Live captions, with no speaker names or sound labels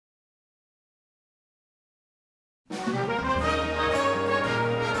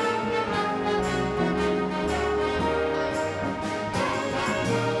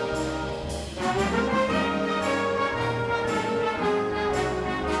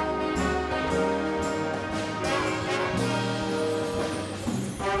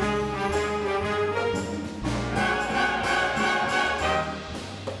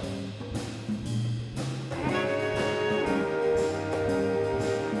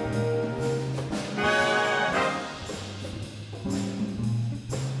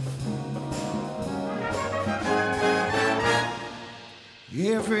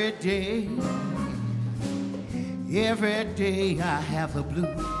every day I have the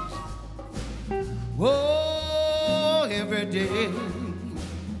blues. Oh, every day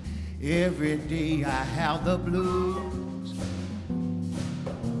I have the blues.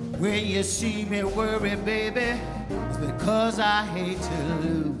 When you see me worry, baby, it's because I hate to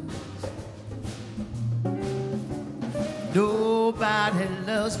lose. Nobody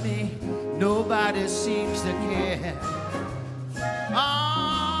loves me, nobody seems to care.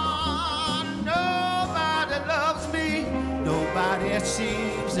 Oh, nobody loves me, nobody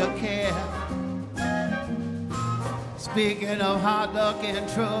seems to care. Speaking of hard luck and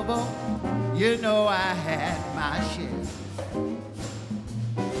trouble, you know I had my share.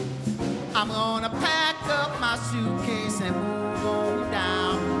 I'm gonna pack up my suitcase and move on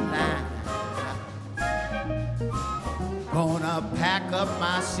down the line. Gonna pack up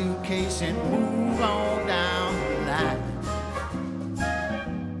my suitcase and move on down the line.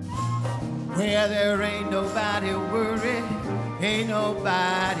 Where there ain't nobody worried, ain't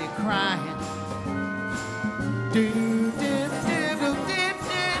nobody crying. Do do do do do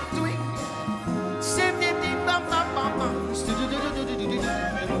do. Sim dim dim bum bum bum bum. Do do do do do do do.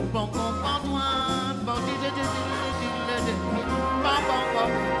 Bum bum bum bum bum. Do do do do do do. Bum bum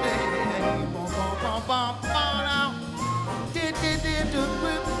bum. Bum bum bum bum bum. Now. Do do do do.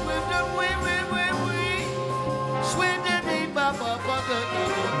 Whip whip whip whip whip whip whip. Swing the dee bum bum bum do do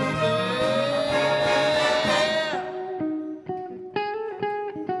do do.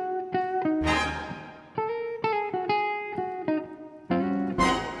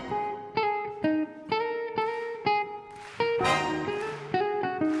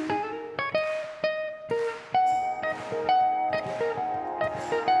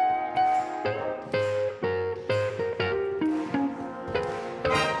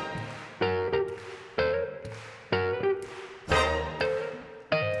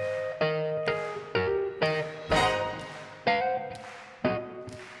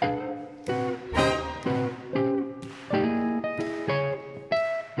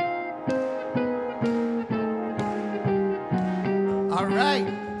 All right,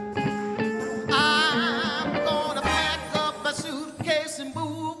 I'm gonna pack up my suitcase and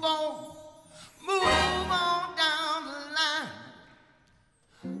move on down the line.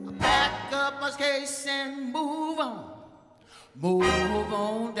 I pack up my case and move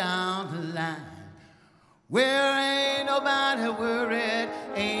on down the line. Where ain't nobody worried,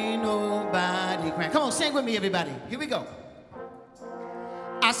 ain't nobody crying. Come on, sing with me, everybody. Here we go.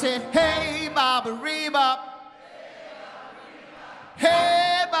 I said, hey, Baba Rebop.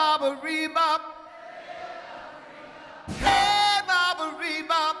 Hey, Baba Rebop. Hey, Baba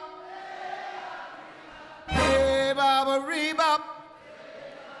Rebop. Hey, Baba Rebop.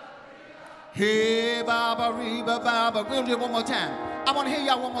 Hey, Baba Rebop, Baba. We'll do it one more time. I want to hear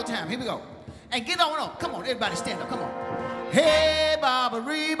y'all one more time. Here we go. And get on up. Come on, everybody stand up. Come on. Hey, Baba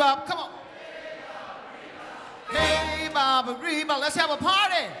Rebop. Come on. Hey, Baba Rebop. Let's have a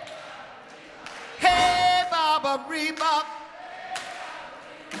party. Hey, Baba Rebop.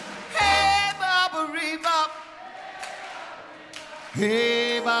 Hey, Baba Rebop.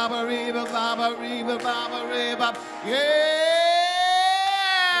 Hey, Baba Rebop, Baba Rebop, Baba Rebop. Yeah!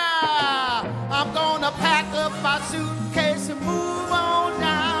 I'm gonna pack up my suitcase and move on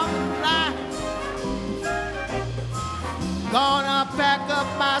down the line. Gonna pack up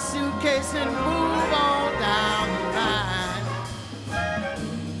my suitcase and move on down the line.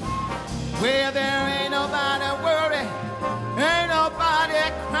 Where there ain't nobody worried, ain't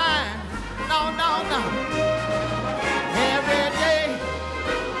nobody crying. No, no, no.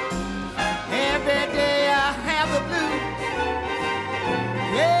 Every day I have the blues.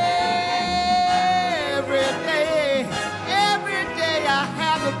 Yeah, every day I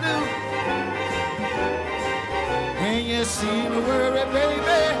have the blues. When you see me worry,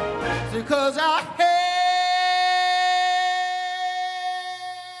 baby, it's because I hate.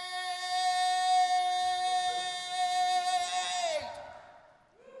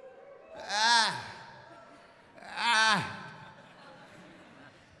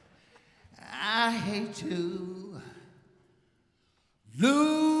 I hate to